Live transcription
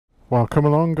Well, come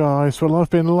along guys. Well, I've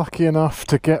been lucky enough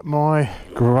to get my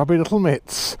grubby little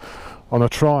mitts on a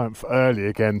Triumph early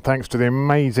again, thanks to the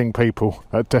amazing people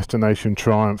at Destination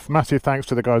Triumph. Massive thanks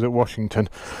to the guys at Washington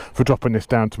for dropping this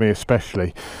down to me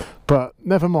especially. But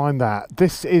never mind that.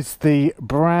 This is the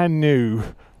brand new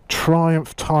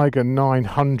Triumph Tiger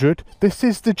 900. This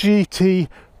is the GT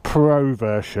Pro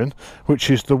version, which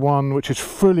is the one which is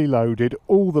fully loaded,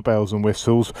 all the bells and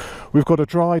whistles. We've got a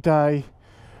dry day.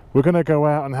 We're going to go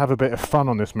out and have a bit of fun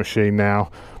on this machine now,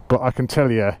 but I can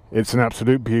tell you it's an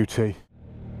absolute beauty.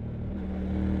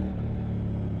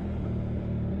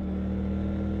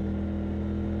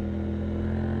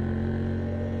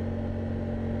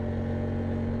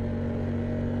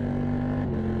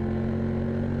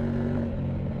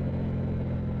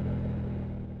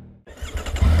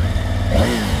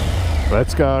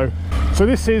 Let's go. So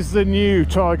this is the new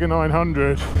Tiger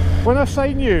 900. When I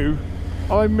say new,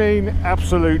 I mean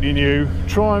absolutely new.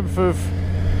 Triumph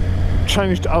have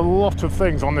changed a lot of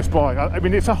things on this bike. I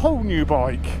mean, it's a whole new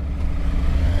bike.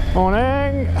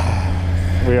 Morning.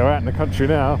 We are out in the country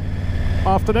now.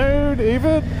 Afternoon,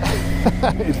 even.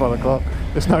 It's 1 o'clock.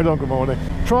 It's no longer morning.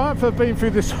 Triumph have been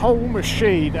through this whole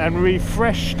machine and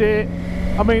refreshed it.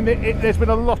 I mean, there's been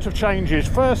a lot of changes.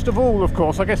 First of all, of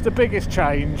course, I guess the biggest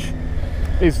change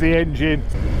is the engine.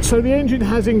 So the engine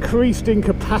has increased in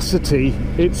capacity.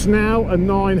 It's now a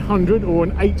 900 or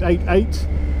an 888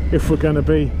 if we're going to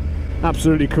be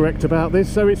absolutely correct about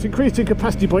this. So it's increased in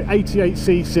capacity by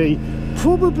 88cc,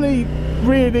 probably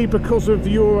really because of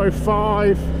Euro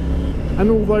 5 and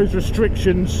all those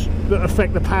restrictions that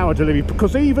affect the power delivery,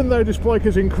 because even though this bike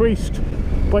has increased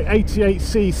by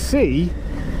 88cc,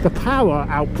 the power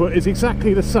output is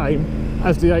exactly the same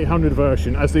as the 800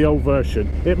 version, as the old version.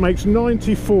 It makes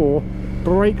 94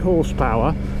 brake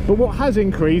horsepower, but what has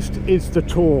increased is the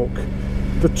torque.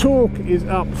 The torque is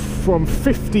up from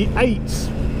 58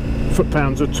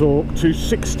 foot-pounds of torque to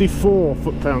 64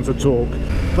 foot-pounds of torque.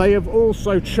 They have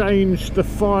also changed the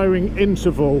firing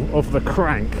interval of the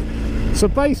crank. So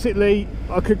basically,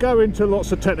 I could go into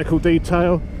lots of technical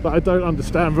detail that I don't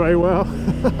understand very well,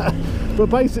 but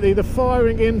basically the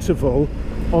firing interval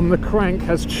on the crank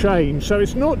has changed. So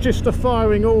it's not just the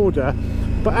firing order,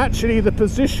 but actually the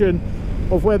position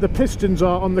of where the pistons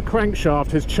are on the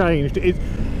crankshaft has changed.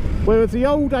 Whereas the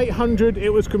old 800, it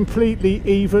was completely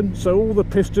even, so all the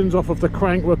pistons off of the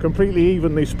crank were completely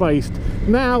evenly spaced.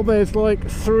 Now there's like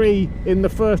 3 in the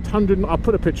first 100, I'll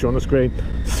put a picture on the screen,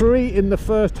 3 in the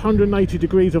first 180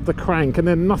 degrees of the crank, and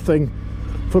then nothing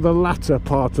for the latter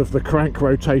part of the crank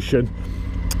rotation,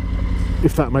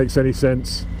 if that makes any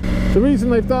sense. The reason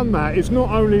they've done that is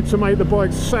not only to make the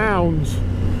bike sound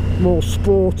more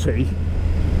sporty,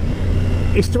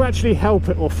 it's to actually help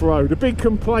it off-road. A big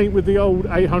complaint with the old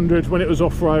 800 when it was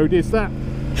off-road is that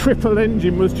triple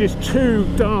engine was just too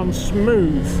darn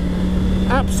smooth.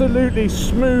 Absolutely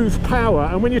smooth power,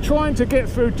 and when you're trying to get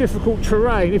through difficult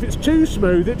terrain, if it's too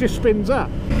smooth it just spins up.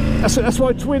 That's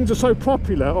why twins are so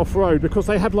popular off-road, because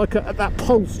they have like that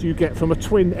pulse you get from a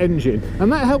twin engine, and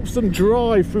that helps them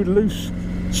drive through loose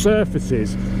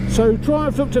surfaces. So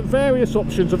Triumph looked at various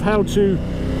options of how to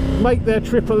make their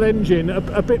triple engine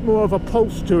a bit more of a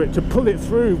pulse to it, to pull it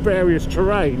through various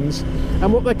terrains,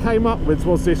 and what they came up with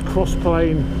was this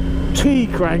cross-plane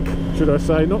T-crank, should I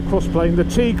say, not cross-plane, the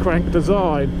T-crank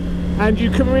design, and you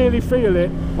can really feel it.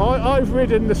 I've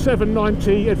ridden the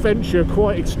 790 Adventure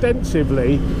quite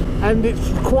extensively, and it's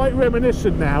quite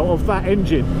reminiscent now of that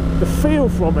engine. The feel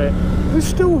from it, it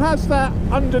still has that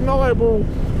undeniable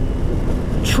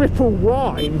triple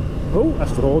whine. Oh,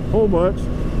 that's the horn works.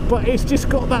 But it's just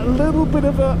got that little bit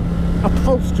of a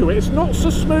pulse to it. It's not so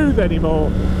smooth anymore.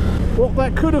 What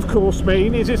that could of course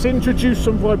mean is it's introduced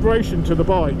some vibration to the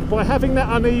bike. By having that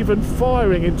uneven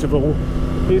firing interval,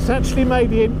 it's actually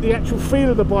made the actual feel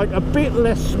of the bike a bit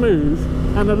less smooth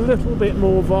and a little bit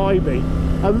more vibey,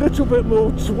 a little bit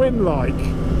more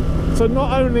twin-like. So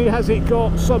not only has it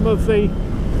got some of the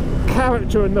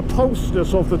character and the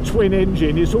pulseness of the twin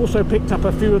engine, it's also picked up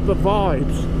a few of the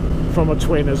vibes from a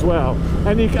twin as well.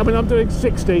 And I mean, I'm doing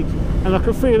 60 and I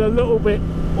can feel a little bit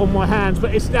on my hands,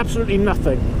 but it's absolutely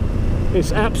nothing.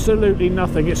 It's absolutely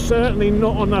nothing. It's certainly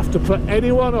not enough to put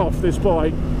anyone off this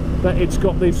bike that it's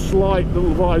got these slight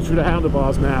little vibes through the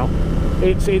handlebars now.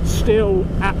 It's still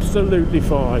absolutely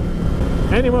fine.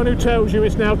 Anyone who tells you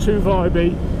it's now too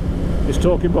vibey is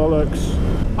talking bollocks.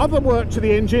 Other work to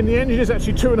the engine is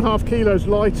actually 2.5 kilos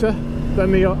lighter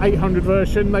than the 800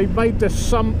 version. They've made the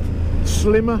sump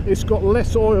slimmer. It's got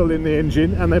less oil in the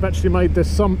engine, and they've actually made the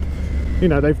sump, you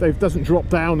know, they've doesn't drop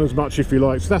down as much, if you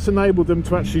like. So that's enabled them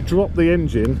to actually drop the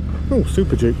engine, oh,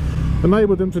 Super Duke,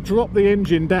 enabled them to drop the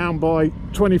engine down by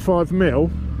 25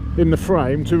 mil in the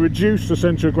frame to reduce the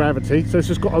centre of gravity, so it's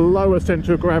just got a lower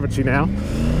centre of gravity now.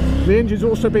 The engine's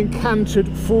also been canted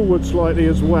forward slightly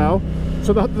as well,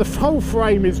 so the whole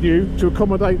frame is new to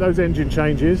accommodate those engine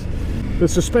changes. The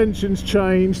suspension's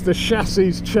changed, the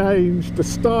chassis changed, the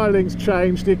styling's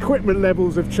changed, the equipment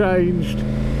levels have changed.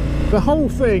 The whole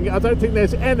thing, I don't think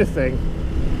there's anything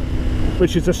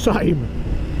which is the same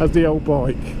as the old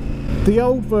bike. The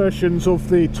old versions of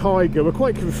the Tiger were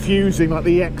quite confusing, like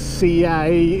the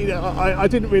XCA. I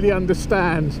didn't really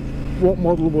understand what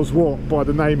model was what by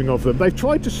the naming of them. They've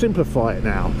tried to simplify it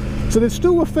now. So there's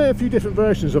still a fair few different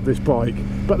versions of this bike,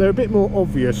 but they're a bit more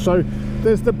obvious. So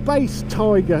there's the base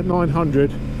Tiger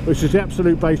 900, which is the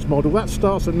absolute base model. That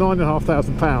starts at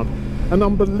 £9,500. An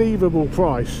unbelievable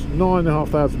price,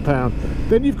 £9,500.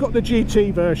 Then you've got the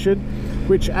GT version,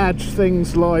 which adds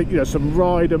things like, you know, some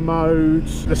rider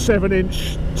modes, the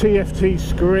 7-inch TFT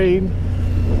screen,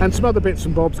 and some other bits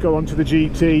and bobs go onto the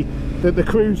GT, the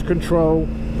cruise control,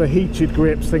 the heated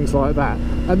grips, things like that.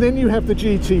 And then you have the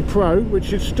GT Pro,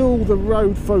 which is still the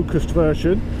road focused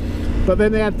version, but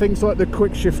then they add things like the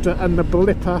quick shifter and the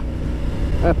blipper,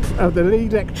 the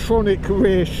electronic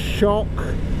rear shock,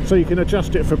 so you can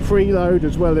adjust it for preload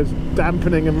as well as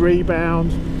dampening and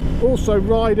rebound. Also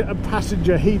rider and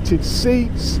passenger heated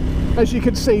seats. As you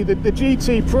can see, the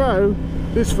GT Pro,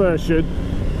 this version,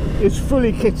 is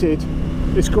fully kitted.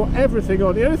 It's got everything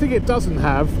on. The only thing it doesn't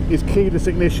have is keyless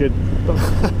ignition,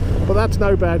 but that's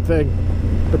no bad thing,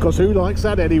 because who likes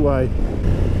that anyway?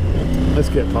 Let's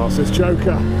get past this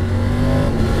joker.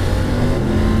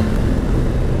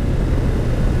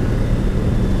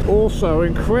 Also,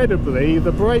 incredibly,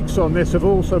 the brakes on this have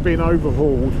also been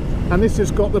overhauled, and this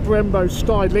has got the Brembo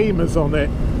stylemas on it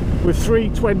with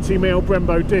 320mm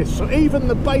Brembo discs. So even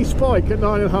the base bike at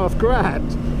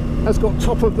 £9,500 has got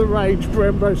top of the range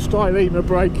Brembo stylema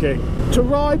braking. To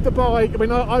ride the bike, I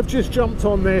mean, I've just jumped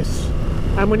on this,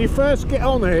 and when you first get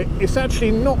on it, it's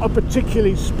actually not a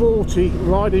particularly sporty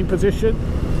riding position.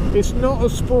 It's not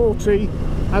as sporty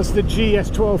as the GS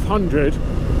 1200.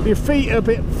 Your feet are a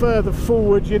bit further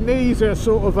forward, your knees are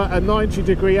sort of at a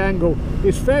 90-degree angle.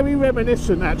 It's very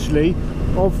reminiscent actually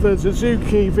of the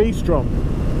Suzuki V-Strom.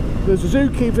 The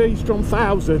Suzuki V-Strom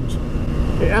 1000.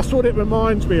 That's what it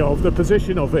reminds me of, the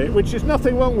position of it, which is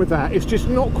nothing wrong with that. It's just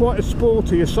not quite as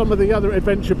sporty as some of the other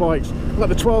adventure bikes, like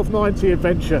the 1290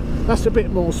 Adventure. That's a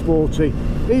bit more sporty.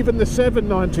 Even the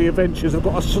 790 Adventures have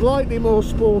got a slightly more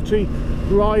sporty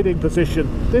riding position.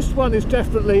 This one is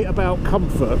definitely about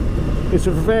comfort. It's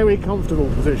a very comfortable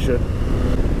position.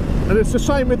 And it's the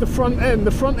same with the front end.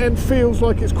 The front end feels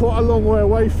like it's quite a long way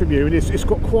away from you, and it's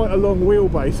got quite a long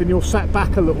wheelbase, and you're sat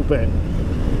back a little bit.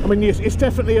 I mean, it's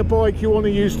definitely a bike you want to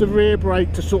use the rear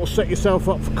brake to sort of set yourself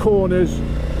up for corners.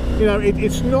 You know,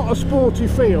 it's not a sporty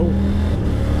feel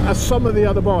as some of the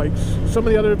other bikes, some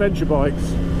of the other adventure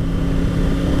bikes.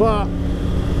 But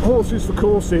horses for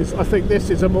courses, I think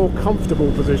this is a more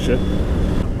comfortable position.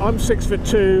 I'm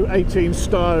 6'2", 18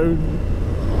 stone.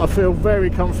 I feel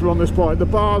very comfortable on this bike. The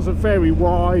bars are very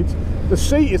wide. The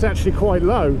seat is actually quite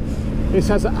low. It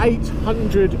has an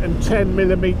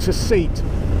 810mm seat.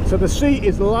 So the seat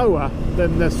is lower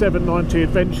than the 790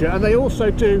 Adventure, and they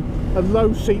also do a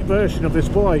low seat version of this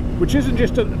bike, which isn't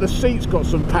just the seat's got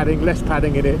some padding, less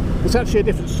padding in it. It's actually a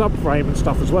different subframe and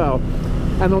stuff as well.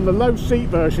 And on the low seat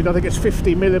version, I think it's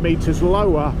 50mm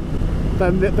lower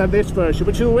than this version,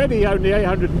 which is already only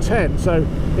 810. So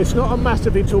it's not a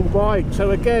massively tall bike.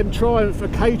 So again, trying for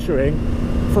catering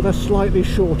for the slightly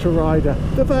shorter rider,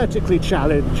 the vertically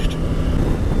challenged.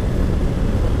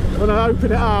 When I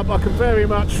open it up, I can very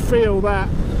much feel that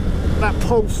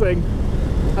pulsing.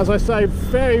 As I say,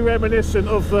 very reminiscent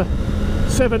of the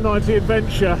 790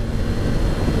 Adventure.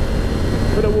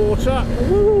 Bit of water.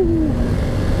 Woo!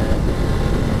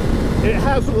 It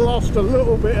has lost a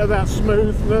little bit of that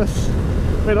smoothness.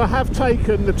 I mean, I have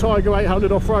taken the Tiger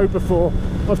 800 off-road before.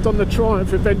 I've done the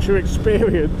Triumph Adventure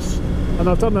Experience, and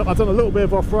I've done a little bit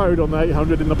of off-road on the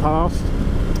 800 in the past,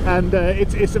 and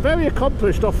it's a very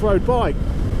accomplished off-road bike.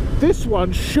 This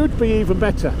one should be even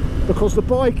better, because the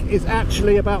bike is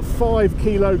actually about 5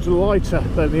 kilos lighter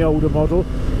than the older model.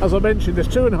 As I mentioned, there's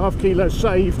 2.5 kilos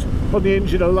saved on the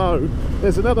engine alone.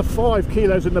 There's another 5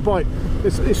 kilos in the bike.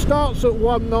 It starts at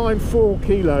 194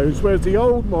 kilos, whereas the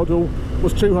old model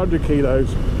was 200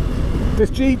 kilos. This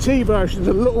GT version is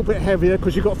a little bit heavier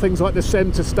because you've got things like the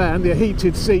centre stand, the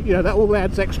heated seat, you know, that all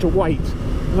adds extra weight.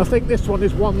 And I think this one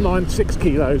is 196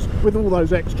 kilos with all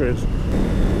those extras.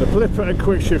 The blipper and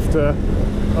quick shifter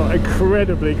are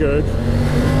incredibly good.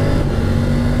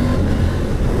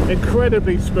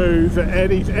 incredibly smooth at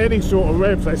any sort of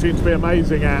revs. They seem to be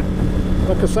amazing at.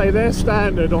 Like I say, they're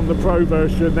standard on the Pro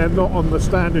version, they're not on the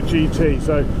standard GT,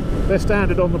 so they're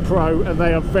standard on the Pro and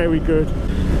they are very good.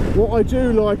 What I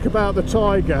do like about the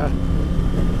Tiger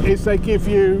is they give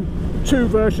you two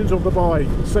versions of the bike.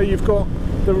 So you've got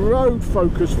the road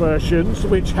focus versions,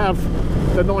 which have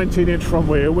the 19-inch front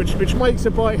wheel, which makes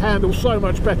the bike handle so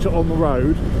much better on the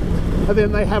road, and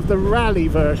then they have the rally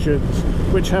versions,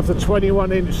 which have the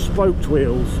 21-inch spoked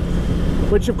wheels,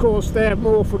 which of course they're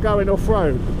more for going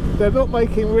off-road. They're not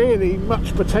making really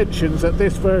much pretensions at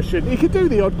this version. You can do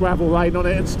the odd gravel lane on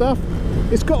it and stuff.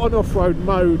 It's got an off-road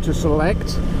mode to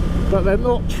select, but they're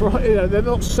not they're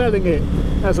not selling it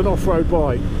as an off-road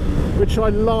bike, which I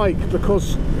like,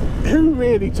 because who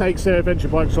really takes their adventure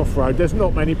bikes off-road? There's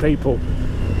not many people.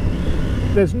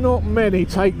 There's not many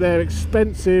take their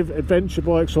expensive adventure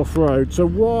bikes off-road, so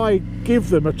why give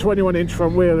them a 21-inch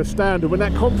front wheel as standard when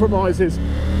that compromises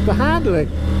the handling?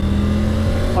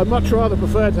 I'd much rather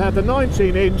prefer to have the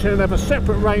 19-inch and have a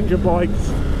separate range of bikes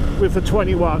with the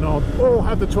 21 on, or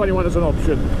have the 21 as an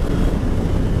option.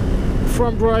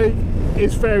 Front brake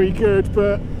is very good,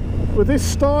 but with this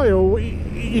style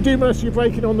you do most of your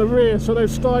braking on the rear, so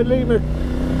those Stylema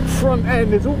front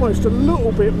end is almost a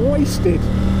little bit wasted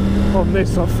on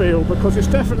this, I feel, because it's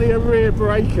definitely a rear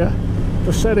braker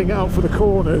for setting it up for the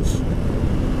corners.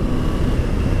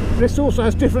 This also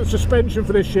has different suspension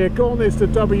for this year. Gone is the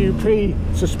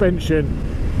WP suspension,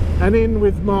 and in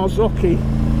with Marzocchi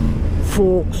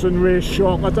forks and rear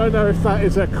shock. I don't know if that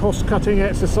is a cost-cutting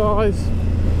exercise,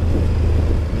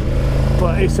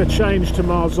 but it's a change to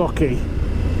Marzocchi,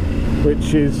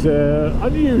 which is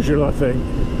unusual, I think.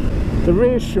 The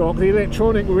rear shock, the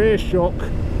electronic rear shock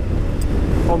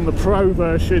on the Pro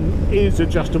version, is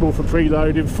adjustable for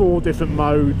preload in 4 different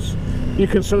modes. You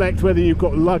can select whether you've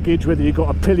got luggage, whether you've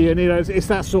got a pillion. You know, it's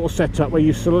that sort of setup where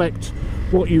you select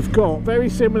what you've got. Very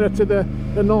similar to the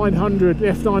 900, the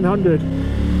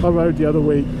F900 I rode the other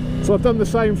week. So I've done the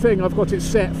same thing. I've got it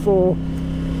set for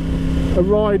a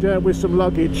rider with some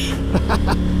luggage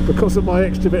because of my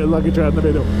extra bit of luggage around the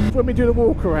middle. When we do the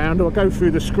walk around, I'll go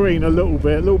through the screen a little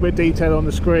bit of detail on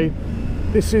the screen.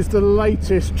 This is the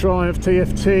latest Triumph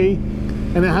TFT,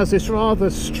 and it has this rather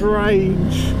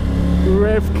strange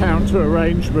rev counter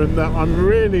arrangement that I'm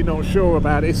really not sure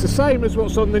about. It's the same as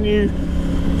what's on the new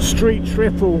Street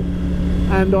Triple,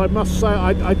 and I must say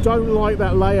I don't like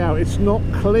that layout. It's not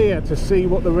clear to see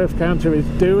what the rev counter is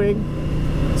doing.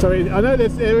 So I know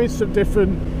there is some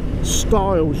different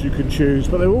styles you can choose,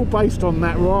 but they're all based on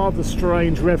that rather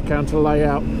strange rev counter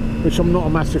layout, which I'm not a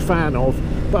massive fan of.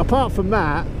 But apart from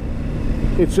that,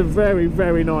 it's a very,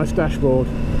 very nice dashboard.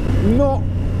 Not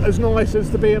as nice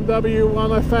as the BMW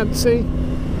one, I fancy.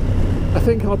 I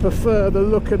think I prefer the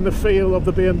look and the feel of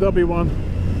the BMW one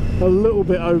a little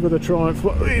bit over the Triumph.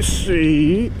 Let's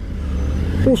see.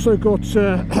 Also got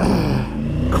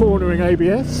cornering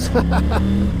ABS,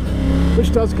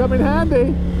 which does come in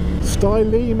handy.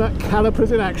 Stylema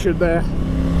calipers in action there.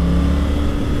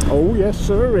 Oh yes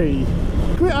sirree.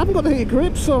 I haven't got the heated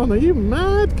grips on. Are you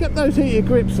mad? Get those heated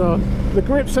grips on. The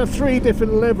grips have 3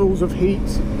 different levels of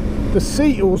heat. The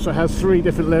seat also has 3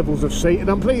 different levels of seat, and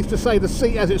I'm pleased to say the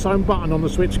seat has its own button on the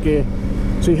switchgear,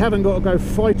 so you haven't got to go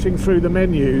fighting through the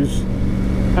menus.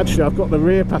 Actually, I've got the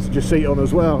rear passenger seat on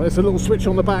as well. There's a little switch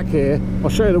on the back here. I'll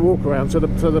show you the walk around, so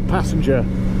the passenger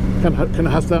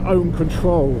has their own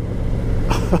control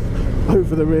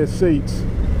over the rear seats.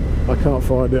 I can't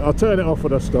find it. I'll turn it off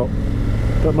when I stop.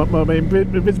 But my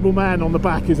invisible man on the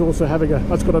back is also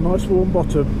that's got a nice warm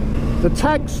bottom. The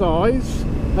tag size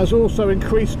has also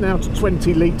increased now to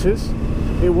 20 litres.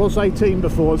 It was 18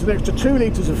 before. There's an extra 2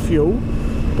 litres of fuel,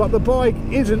 but the bike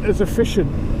isn't as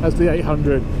efficient as the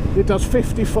 800. It does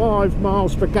 55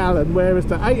 miles per gallon, whereas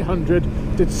the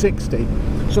 800 did 60.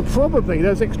 So probably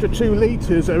those extra 2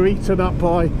 litres are eaten up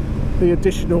by the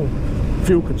additional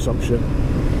fuel consumption.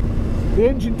 The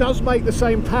engine does make the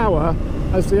same power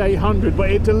as the 800, but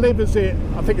it delivers it,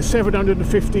 I think it's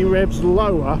 750 revs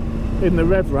lower in the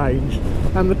rev range,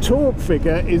 and the torque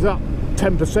figure is up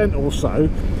 10% or so.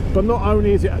 But not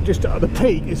only is it just at the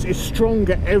peak, it's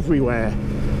stronger everywhere.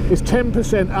 It's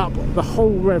 10% up the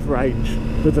whole rev range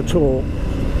with the torque.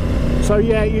 So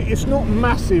yeah, it's not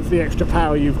massive, the extra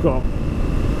power you've got.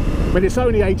 I mean, it's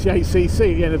only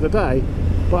 88cc at the end of the day,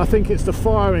 but I think it's the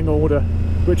firing order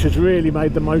which has really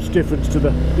made the most difference to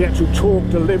the actual torque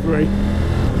delivery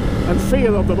and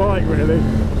feel of the bike, really.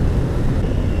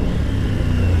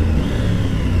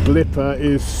 Blipper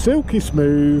is silky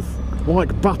smooth,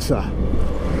 like butter.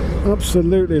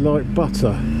 Absolutely like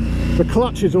butter. The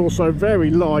clutch is also very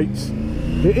light,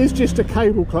 It is just a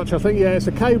cable clutch, I think. Yeah, it's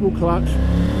a cable clutch,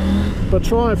 but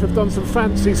Triumph have done some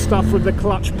fancy stuff with the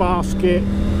clutch basket.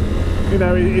 You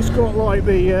know, it's got like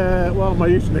the, well, am I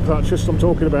using the clutch? Just I'm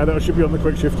talking about it, I should be on the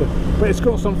quick shifter. But it's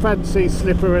got some fancy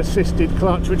slipper assisted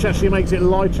clutch, which actually makes it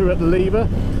lighter at the lever,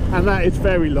 and that is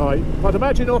very light. I'd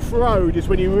imagine off-road is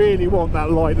when you really want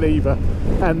that light lever,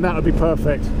 and that would be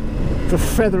perfect for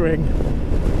feathering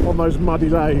on those muddy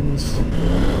lanes.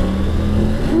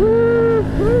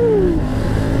 Woo-hoo.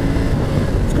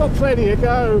 It's got plenty to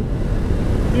go.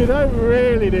 You don't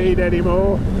really need any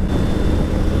more.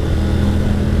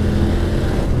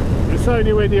 It's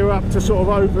only when you're up to sort of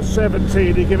over 70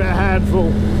 and you give it a handful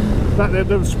that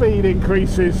the speed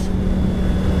increases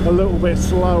a little bit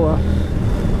slower.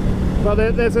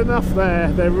 But there's enough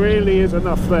there. There really is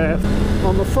enough there.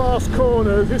 On the fast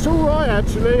corners, it's all right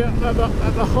actually. At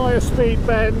the higher speed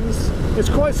bends, it's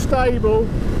quite stable.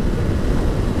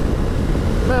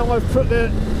 Now I've put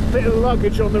the bit of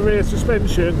luggage on the rear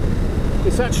suspension,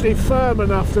 it's actually firm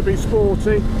enough to be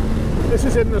sporty. This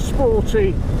is in the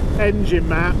sporty engine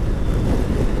map.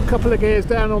 Couple of gears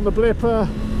down on the blipper,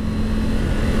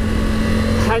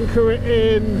 anchor it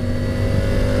in.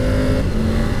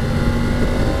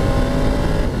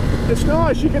 It's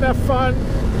nice, you can have fun,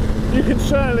 you can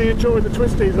certainly enjoy the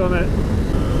twisties on it.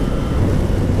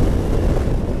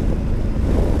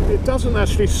 It doesn't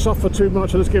actually suffer too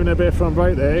much. I'm just giving it a bit of front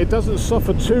brake there. It doesn't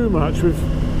suffer too much with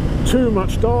too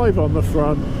much dive on the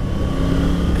front,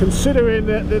 considering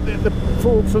that the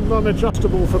forks are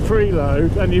non-adjustable for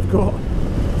preload and you've got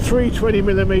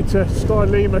 320mm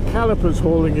Stylema calipers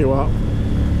hauling you up.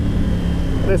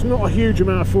 There's not a huge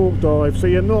amount of fork dive, so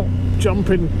you're not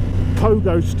jumping,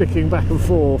 pogo sticking back and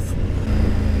forth.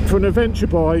 For an adventure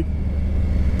bike,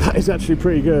 that is actually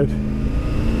pretty good.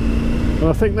 And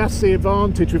I think that's the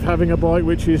advantage of having a bike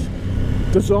which is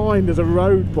designed as a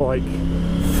road bike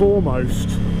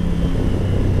foremost.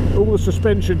 All the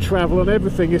suspension travel and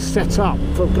everything is set up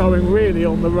for going really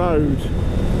on the road.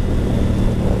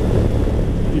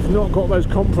 You've not got those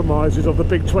compromises of the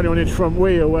big 21-inch front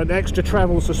wheel and extra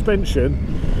travel suspension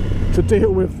to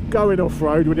deal with going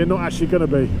off-road when you're not actually going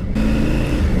to be.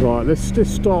 Right, let's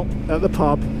just stop at the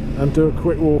pub and do a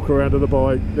quick walk around of the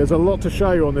bike. There's a lot to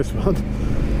show you on this one,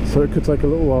 so it could take a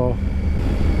little while.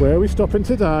 Where are we stopping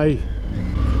today?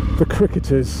 The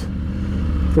Cricketers.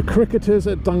 The Cricketers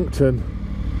at Dunkton.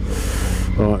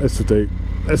 Right,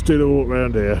 let's do the walk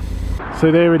around here.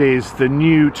 So there it is, the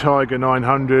new Tiger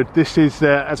 900. This is,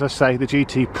 as I say, the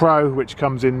GT Pro, which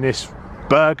comes in this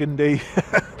burgundy,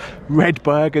 red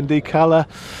burgundy colour.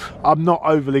 I'm not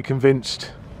overly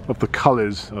convinced of the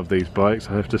colours of these bikes,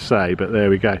 I have to say, but there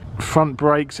we go. Front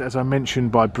brakes, as I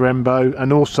mentioned, by Brembo,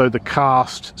 and also the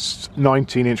cast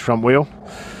 19-inch front wheel.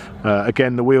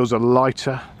 Again, the wheels are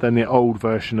lighter than the old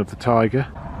version of the Tiger.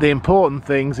 The important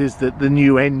things is that the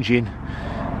new engine,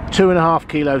 2.5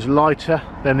 kilos lighter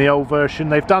than the old version.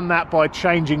 They've done that by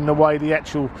changing the way the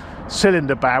actual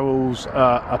cylinder barrels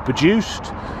are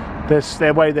produced. There's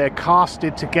the way they're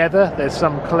casted together. There's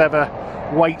some clever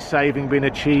weight saving being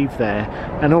achieved there,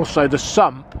 and also the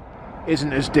sump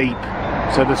isn't as deep,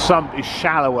 so the sump is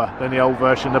shallower than the old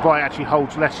version. The bike actually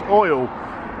holds less oil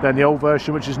than the old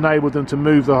version, which has enabled them to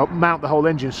mount the whole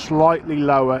engine slightly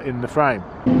lower in the frame.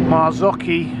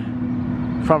 Marzocchi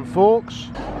front forks,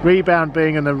 rebound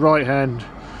being in the right hand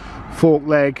fork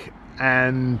leg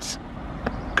and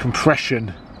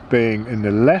compression being in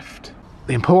the left.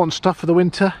 The important stuff for the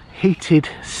winter, heated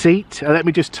seat. Let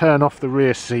me just turn off the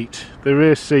rear seat. The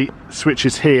rear seat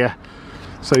switches here,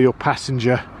 so your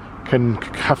passenger can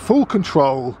have full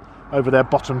control over their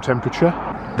bottom temperature.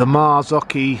 The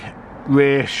Marzocchi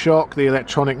rear shock, the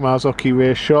electronic Marzocchi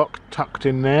rear shock tucked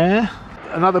in there.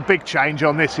 Another big change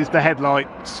on this is the headlight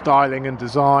styling and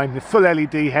design. The full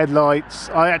LED headlights.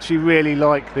 I actually really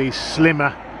like the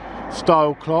slimmer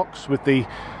style clocks with the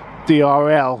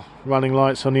DRL running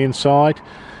lights on the inside.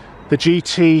 The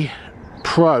GT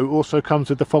Pro also comes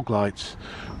with the fog lights,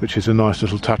 which is a nice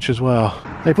little touch as well.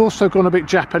 They've also gone a bit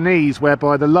Japanese,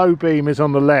 whereby the low beam is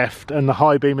on the left and the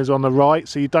high beam is on the right,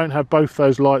 so you don't have both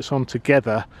those lights on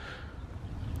together.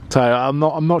 So I'm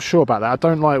not sure about that. I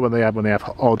don't like when they have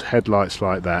odd headlights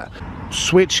like that.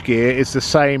 Switch gear is the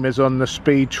same as on the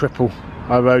Speed Triple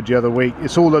I rode the other week.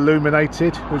 It's all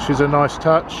illuminated, which is a nice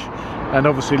touch, and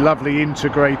obviously lovely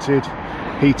integrated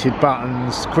heated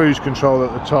buttons, cruise control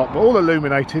at the top, all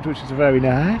illuminated, which is very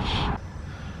nice.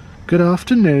 Good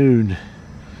afternoon.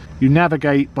 You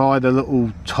navigate by the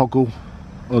little toggle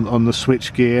on the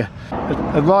switch gear.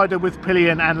 A rider with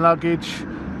pillion and luggage,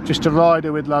 just a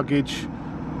rider with luggage,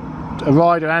 a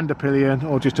rider and a pillion,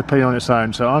 or just a pillion on its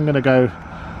own. So I'm going to go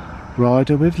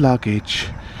rider with luggage.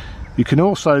 You can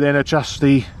also then adjust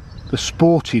the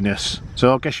sportiness,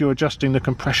 so I guess you're adjusting the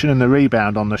compression and the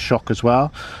rebound on the shock as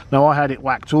well. Now I had it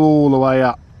whacked all the way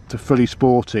up to fully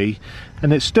sporty,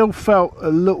 and it still felt a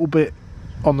little bit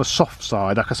on the soft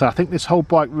side. Like I say, I think this whole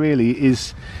bike really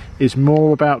is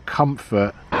more about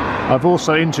comfort. I've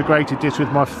also integrated this with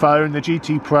my phone. The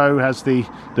GT Pro has the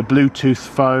Bluetooth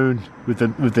phone with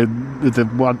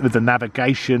the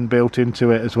navigation built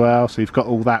into it as well. So you've got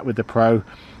all that with the Pro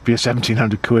for your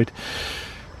 1700 quid.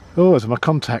 Oh, there's my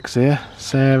contacts here.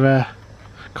 Sarah,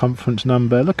 conference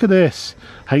number. Look at this,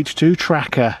 H2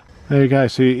 tracker. There you go.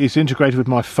 So it's integrated with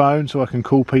my phone, so I can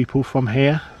call people from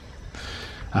here.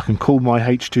 I can call my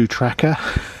H2 tracker.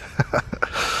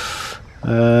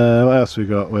 What else we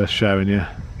got worth showing you?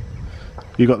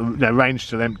 You got the range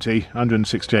till empty,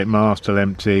 168 miles till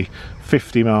empty,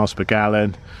 50 miles per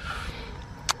gallon.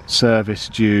 Service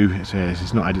due.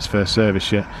 It's not had its first service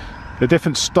yet. The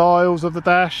different styles of the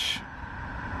dash.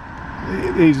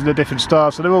 These are the different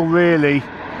styles, so they're all really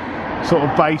sort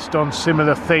of based on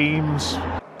similar themes.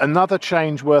 Another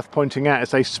change worth pointing out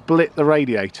is they split the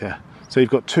radiator. So you've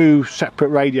got two separate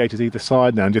radiators either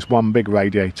side now and just one big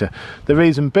radiator. The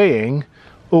reason being,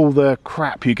 all the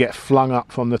crap you get flung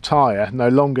up from the tyre no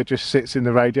longer just sits in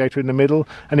the radiator in the middle,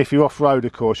 and if you're off-road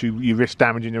of course you risk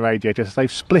damaging the radiator, so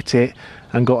they've split it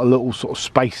and got a little sort of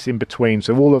space in between,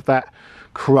 so all of that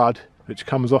crud which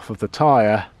comes off of the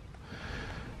tyre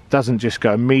doesn't just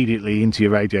go immediately into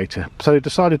your radiator. So they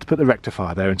decided to put the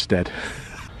rectifier there instead.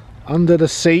 Under the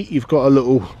seat you've got a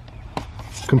little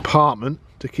compartment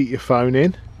to keep your phone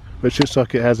in, which looks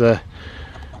like it has a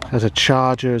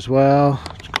charger as well.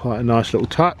 It's quite a nice little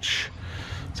touch,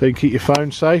 so you can keep your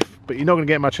phone safe, but you're not going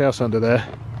to get much else under there.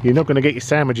 You're not going to get your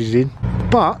sandwiches in.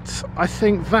 But I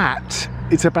think that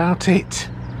is about it,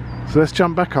 so let's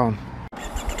jump back on. I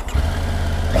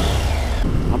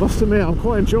must admit I'm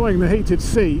quite enjoying the heated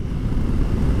seat.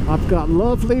 I've got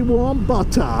lovely warm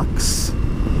buttocks.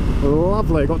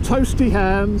 Lovely, got toasty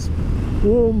hands,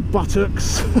 warm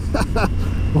buttocks.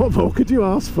 What more could you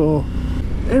ask for?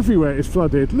 Everywhere is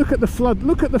flooded. Look at the flood.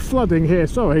 Look at the flooding here.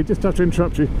 Sorry, just have to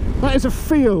interrupt you. That is a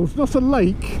field, not a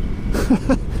lake.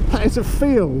 That is a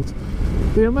field.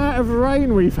 The amount of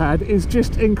rain we've had is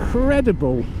just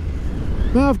incredible.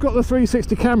 Now I've got the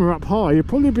 360 camera up high, you'll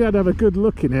probably be able to have a good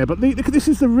look in here, but look, this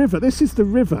is the river. This is the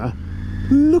river.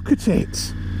 Look at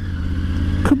it.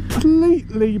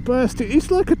 Completely bursting.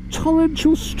 It's like a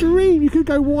torrential stream. You could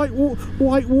go white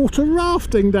water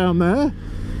rafting down there.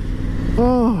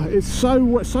 Oh, it's so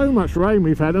much rain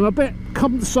we've had, and I bet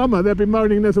come the summer they'll be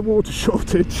moaning there's a water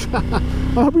shortage.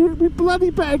 We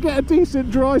bloody better get a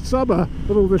decent dry summer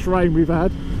with all this rain we've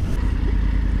had.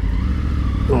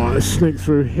 Alright, let's sneak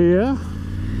through here.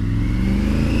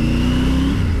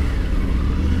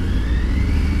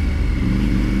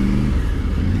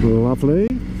 Lovely.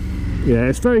 Yeah,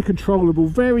 it's very controllable,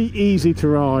 very easy to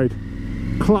ride.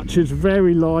 Clutch is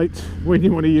very light when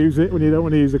you want to use it, when you don't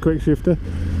want to use the quick shifter.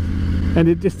 And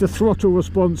the throttle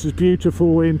response is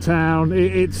beautiful in town.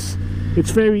 It's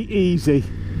very easy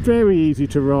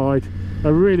to ride.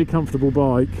 A really comfortable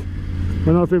bike.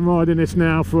 And I've been riding this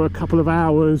now for a couple of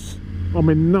hours. I'm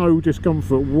in no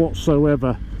discomfort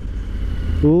whatsoever.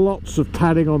 Lots of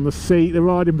padding on the seat. The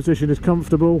riding position is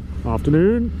comfortable.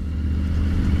 Afternoon.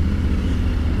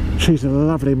 She's a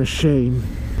lovely machine.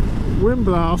 Wind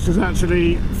Blast is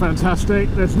actually fantastic.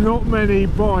 There's not many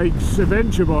bikes,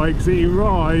 adventure bikes, that you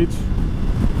ride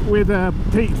with a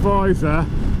peaked visor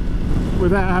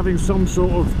without having some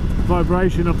sort of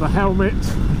vibration of the helmet.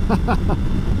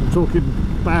 I'm talking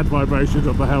bad vibrations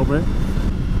of the helmet.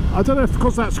 I don't know if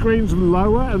because that screen's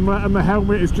lower and the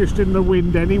helmet is just in the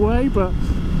wind anyway, but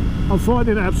I'm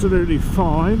finding it absolutely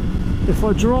fine. If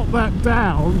I drop that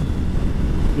down,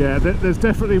 yeah, there's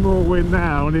definitely more wind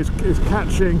now, and it's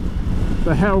catching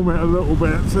the helmet a little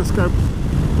bit. So let's go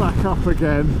back up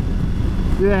again.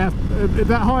 Yeah,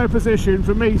 that higher position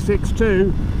for me,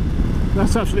 6'2",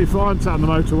 that's absolutely fine sat on the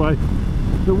motorway.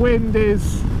 The wind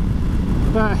is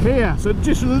about here, so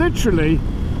just literally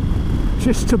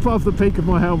just above the peak of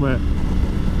my helmet.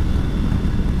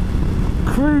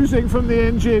 Cruising from the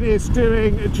engine, it's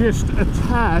doing just a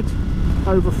tad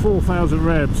over 4,000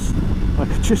 revs. I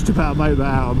could just about make that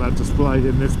out on that display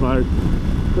in this mode,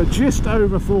 but just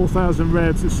over 4,000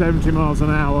 revs at 70 miles an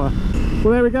hour.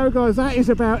 Well, there we go guys, that is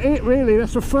about it really.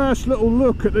 That's the first little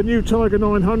look at the new Tiger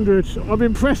 900. I'm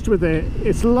impressed with it,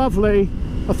 it's lovely.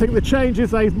 I think the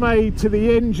changes they've made to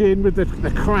the engine with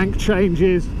the crank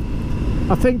changes,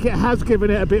 I think it has given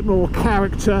it a bit more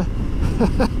character.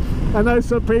 I know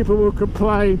some people will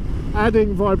complain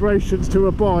adding vibrations to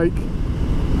a bike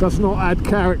does not add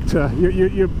character.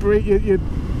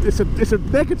 It's a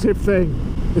negative thing.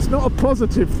 It's not a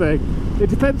positive thing. It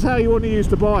depends how you want to use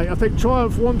the bike. I think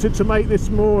Triumph wanted to make this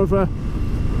more of a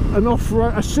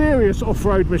serious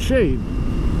off-road machine,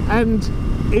 and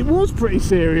it was pretty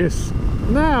serious.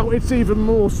 Now it's even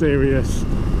more serious,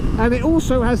 and it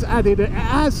also has added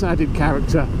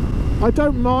character. I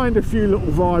don't mind a few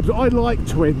little vibes. I like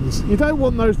twins. You don't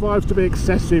want those vibes to be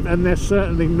excessive, and they're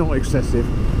certainly not excessive.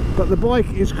 But the bike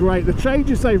is great. The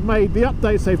changes they've made, the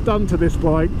updates they've done to this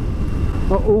bike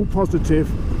are all positive.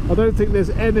 I don't think there's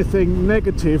anything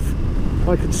negative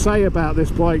I can say about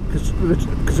this bike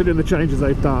considering the changes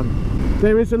they've done.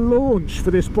 There is a launch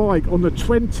for this bike on the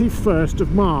 21st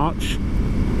of March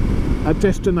at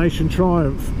Destination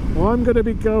Triumph. I'm going to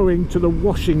be going to the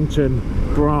Washington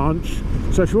branch,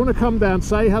 so if you want to come down,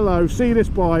 say hello, see this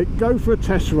bike, go for a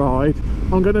test ride.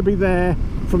 I'm going to be there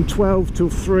from 12 till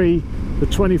 3 the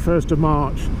 21st of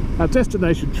March at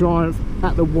Destination Triumph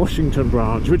at the Washington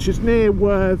branch, which is near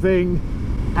Worthing,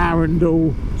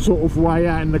 Arundel sort of way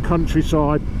out in the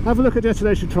countryside. Have a look at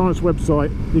Destination Triumph's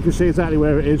website, you can see exactly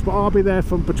where it is, but I'll be there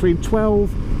from between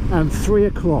 12 and 3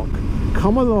 o'clock.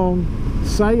 Come along,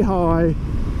 say hi,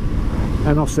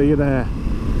 and I'll see you there.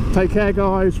 Take care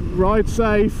guys, ride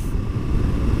safe,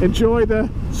 enjoy the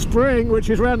spring which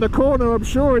is round the corner, I'm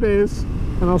sure it is,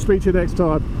 and I'll speak to you next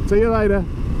time. See you later.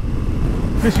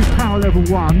 This is power level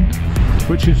 1,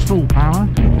 which is full power.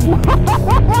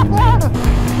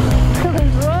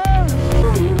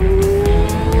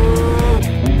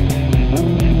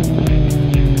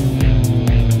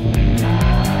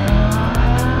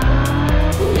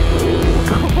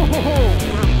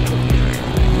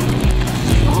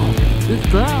 It's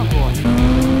down, boy.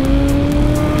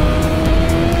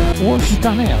 What's she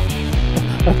done here?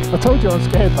 I told you I was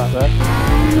scared back there.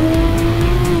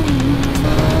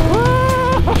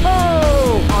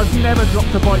 Whoa! I've never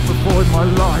dropped a bike before in my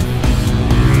life.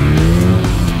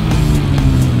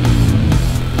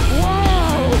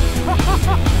 Whoa!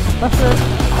 That's it.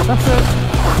 That's it.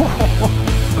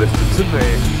 Listen to me.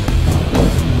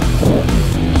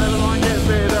 Never mind getting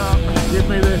beat up. Give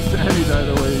me this any day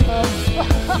of the week.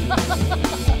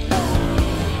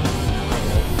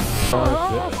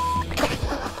 Oh,